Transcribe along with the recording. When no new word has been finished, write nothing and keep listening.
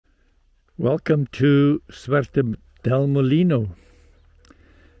Welcome to Suerte del Molino,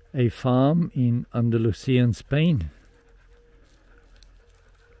 a farm in Andalusian, Spain.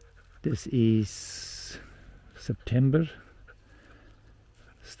 This is September,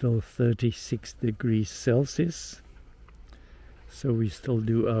 still 36 degrees Celsius, so we still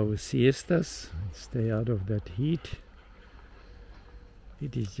do our siestas, stay out of that heat.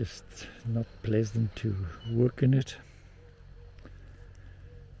 It is just not pleasant to work in it.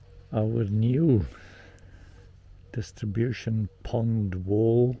 Our new distribution pond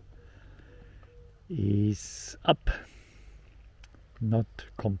wall is up, not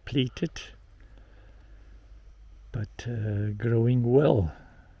completed, but growing well.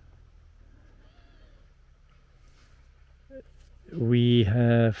 We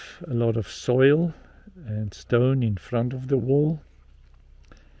have a lot of soil and stone in front of the wall,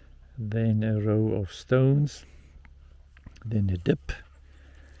 then a row of stones, then a dip,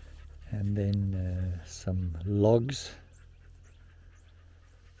 and then some logs.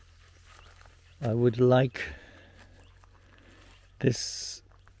 I would like this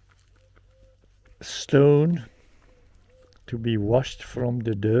stone to be washed from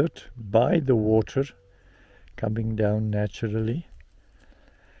the dirt by the water coming down naturally.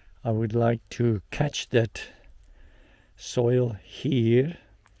 I would like to catch that soil here,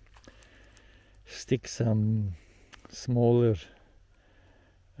 stick some smaller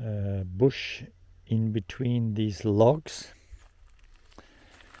bush in between these logs,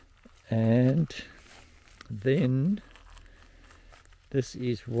 and then this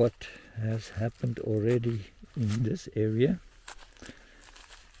is what has happened already in this area.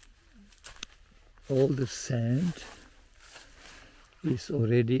 All the sand is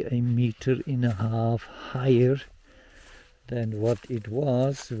already 1.5 meters higher than what it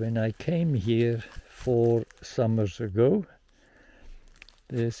was when I came here 4 summers ago.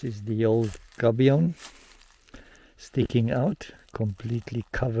 This is the old gabion sticking out, completely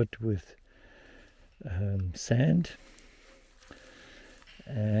covered with sand,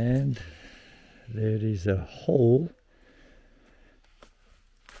 and there is a hole,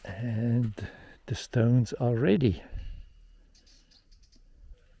 and the stones are ready.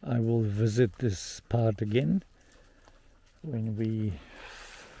 I will visit this part again when we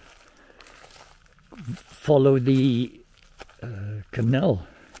follow the canal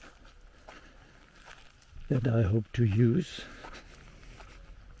that I hope to use.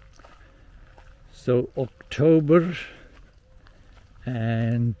 So October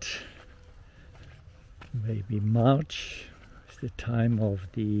and maybe March is the time of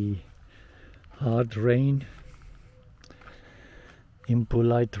the hard rain,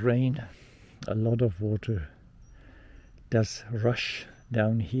 impolite rain. A lot of water does rush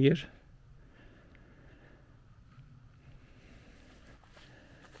down here.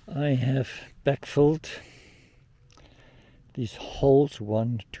 I have backfilled these holes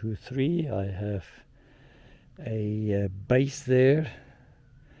 1, 2, 3. I have a base there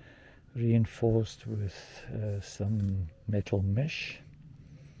reinforced with some metal mesh,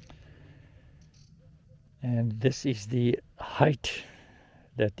 and this is the height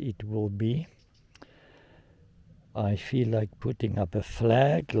that it will be. I feel like putting up a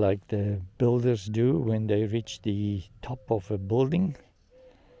flag like the builders do when they reach the top of a building.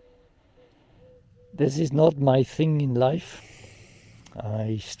 This is not my thing in life.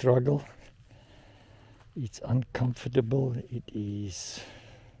 I struggle. It's uncomfortable. It's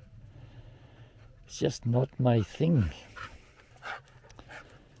just not my thing.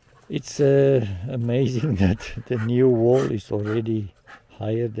 It's amazing that the new wall is already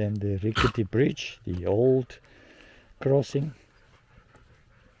higher than the rickety bridge, the old crossing.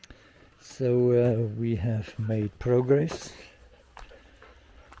 So we have made progress.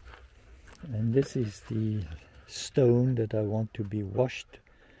 And this is the stone that I want to be washed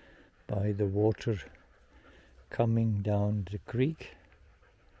by the water coming down the creek.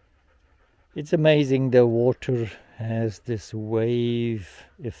 It's amazing, the water has this wave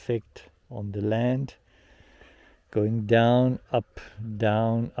effect on the land, going down, up,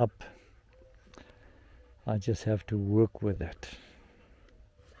 down, up. I just have to work with that.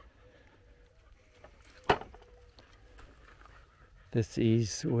 This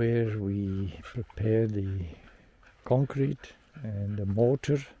is where we prepare the concrete and the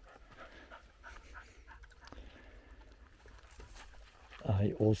mortar.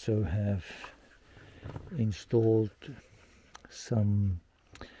 I also have installed some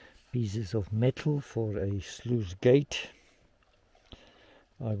pieces of metal for a sluice gate.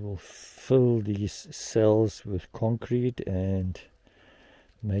 I will fill these cells with concrete and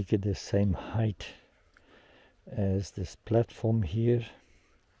make it the same height as this platform here.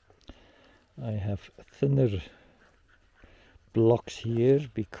 I have thinner blocks here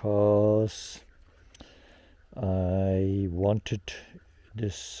because I wanted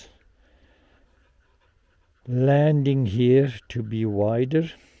this landing here to be wider,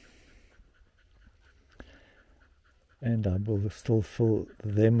 and I will still fill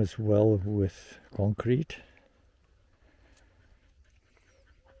them as well with concrete.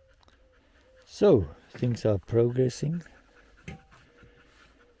 So things are progressing.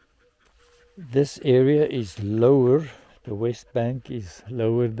 This area is lower, the west bank is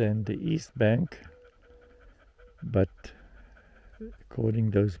lower than the east bank, but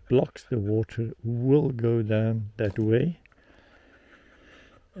according to those blocks the water will go down that way,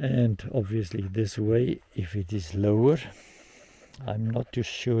 and obviously this way if it is lower. I'm not too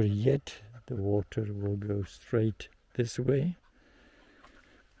sure yet. The water will go straight this way.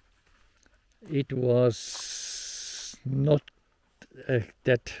 It was not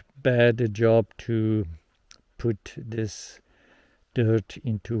that bad a job to put this dirt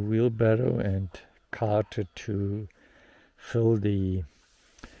into wheelbarrow and cart it to fill the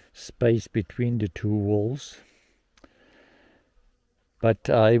space between the two walls, but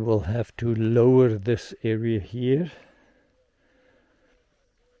I will have to lower this area here,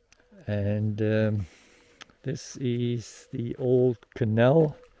 and this is the old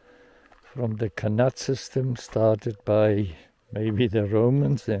canal from the canal system, started by maybe the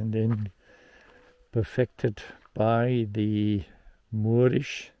Romans and then perfected by the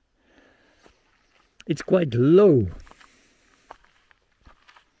Moorish. It's quite low,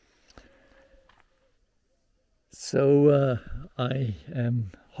 so I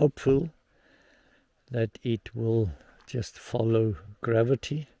am hopeful that it will just follow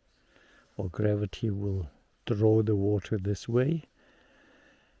gravity, or gravity will draw the water this way.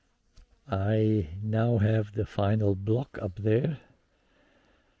 I now have the final block up there,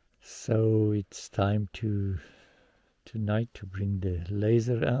 so it's time tonight to bring the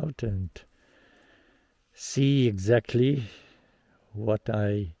laser out and see exactly what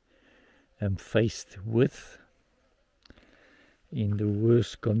I am faced with. In the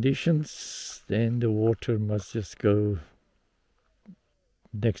worst conditions, then the water must just go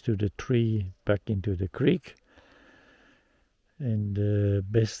next to the tree back into the creek. In the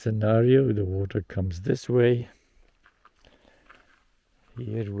best scenario, the water comes this way,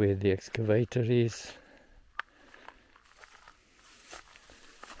 here where the excavator is.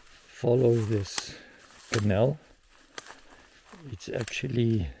 Follow this canal. It's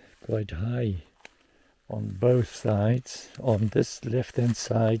actually quite high on both sides. On this left hand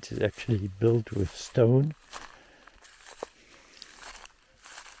side is actually built with stone.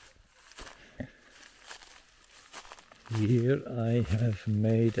 Here I have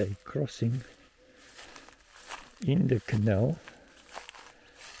made a crossing in the canal.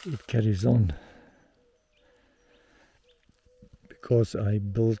 It carries on because I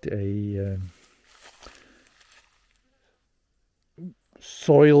built a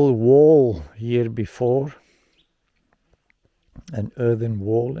soil wall here before, an earthen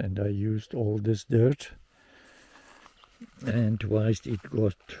wall, and I used all this dirt, and twice it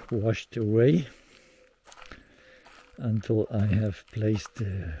got washed away until I have placed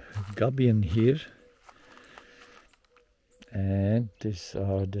the gabion here. And these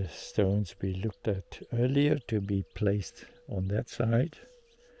are the stones we looked at earlier to be placed on that side,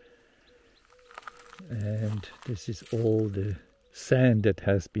 and this is all the sand that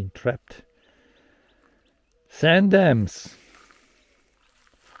has been trapped. Sanddams.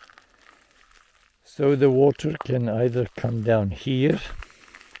 So the water can either come down here,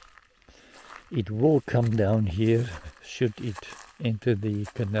 it will come down here should it enter the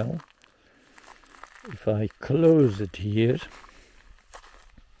canal. If I close it here,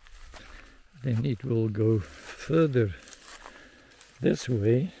 then it will go further this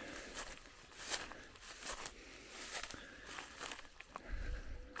way.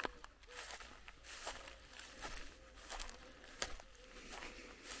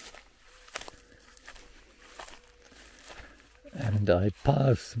 And I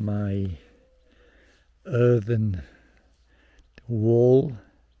pass my earthen wall,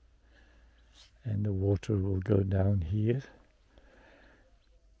 and the water will go down here.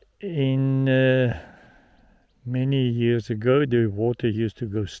 In many years ago, the water used to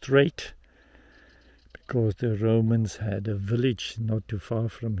go straight because the Romans had a village not too far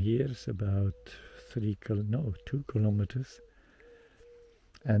from here. It's about 2 kilometers,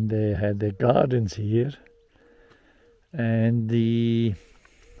 and they had their gardens here, and the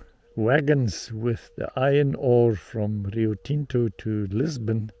wagons with the iron ore from Rio Tinto to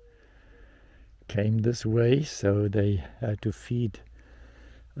Lisbon came this way, so they had to feed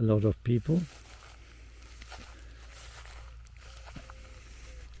a lot of people.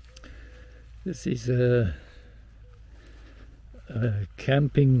 This is a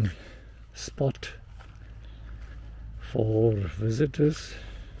camping spot for visitors.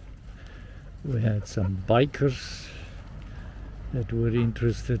 We had some bikers that were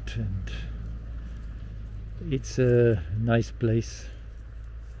interested, and it's a nice place.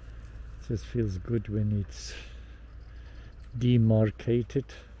 It just feels good when it's demarcated.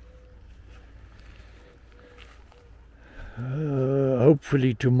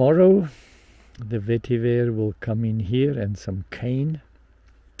 Hopefully tomorrow the vetiver will come in here, and some cane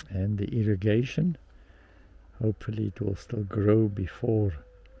and the irrigation. Hopefully it will still grow before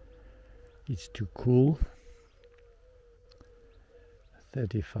it's too cool.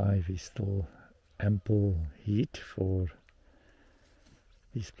 35 is still ample heat for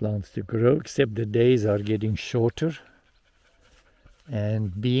these plants to grow, except the days are getting shorter,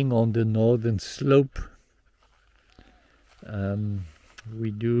 and being on the northern slope,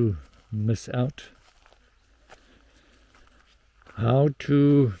 we do miss out. How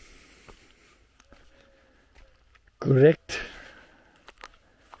to correct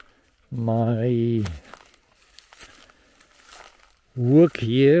my work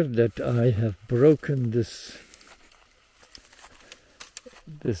here, that I have broken this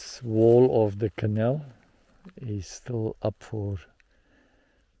wall of the canal, is still up for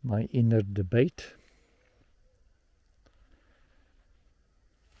my inner debate.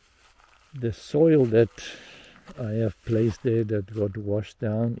 The soil that I have placed there that got washed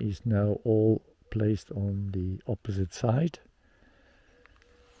down is now all placed on the opposite side.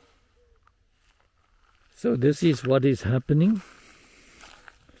 So this is what is happening.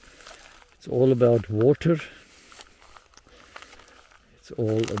 It's all about water. It's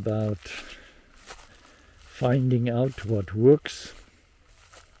all about finding out what works.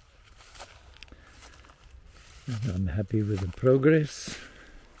 And I'm happy with the progress.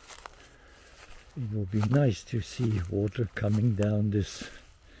 It will be nice to see water coming down this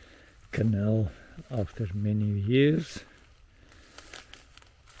canal after many years.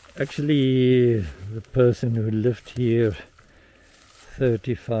 Actually, the person who lived here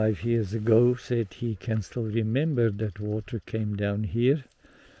 35 years ago said he can still remember that water came down here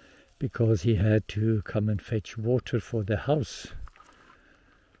because he had to come and fetch water for the house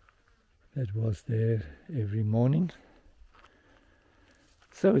that was there every morning.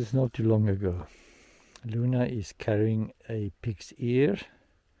 So it's not too long ago. Luna is carrying a pig's ear.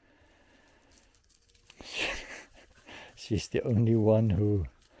 She's the only one who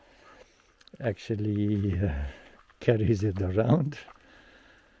actually carries it around.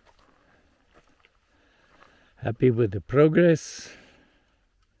 Happy with the progress.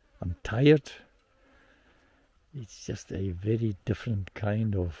 I'm tired. It's just a very different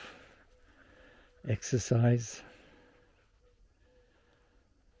kind of exercise.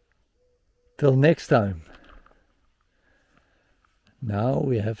 Till next time. Now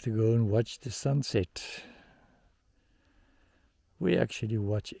we have to go and watch the sunset. We actually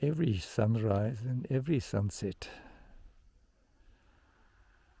watch every sunrise and every sunset.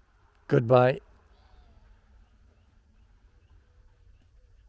 Goodbye.